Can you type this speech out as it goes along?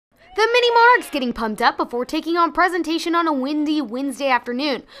The Mini Monarchs getting pumped up before taking on presentation on a windy Wednesday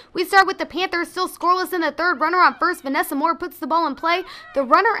afternoon. We start with the Panthers still scoreless in the third. Runner on first, Vanessa Moore puts the ball in play. The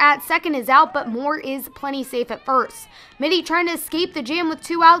runner at second is out, but Moore is plenty safe at first. Mitty trying to escape the jam with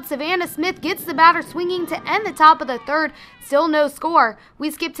 2 outs. SAVANNA Smith gets the batter swinging to end the top of the third. Still no score. We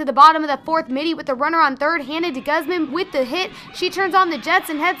skip to the bottom of the fourth. Mitty with the runner on third. HANA DEGUZMAN with the hit. She turns on the Jets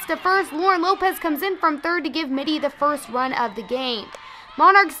and heads to first. LOPEZ comes in from third to give Mitty the first run of the game.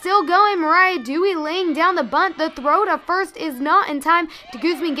 Monarchs still going. MARIAH DEWEY laying down the bunt. The throw to first is not in time.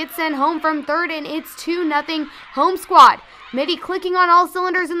 DEGUZMAN gets sent home from third, and it's 2-0 home squad. Mitty clicking on all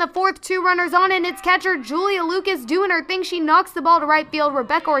cylinders in the fourth. 2 runners on, and it's catcher Julia Lucas doing her thing. She knocks the ball to right field.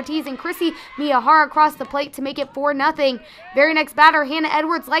 ORTIZ and KRISSY MIYAHARA across the plate to make it 4-0. Very next batter, Hannah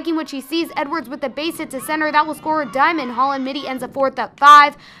Edwards liking what she sees. Edwards with the base hit to center. That will score a diamond. Holland Mitty ends the fourth up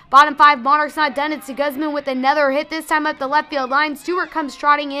 5. Bottom 5, Monarchs not done. It's DEGUZMAN with another hit, this time up the left field line. Stewart comes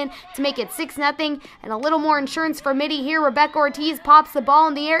trotting in to make it 6-0. And a little more insurance for Mitty here. ORTIZ pops the ball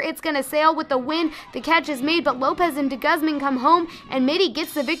in the air. It's going to sail with the wind. The catch is made, but LOPEZ and DEGUZMAN come home, and Mitty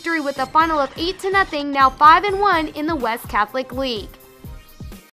gets the victory with a final of 8-0, now 5-1 in the West Catholic League.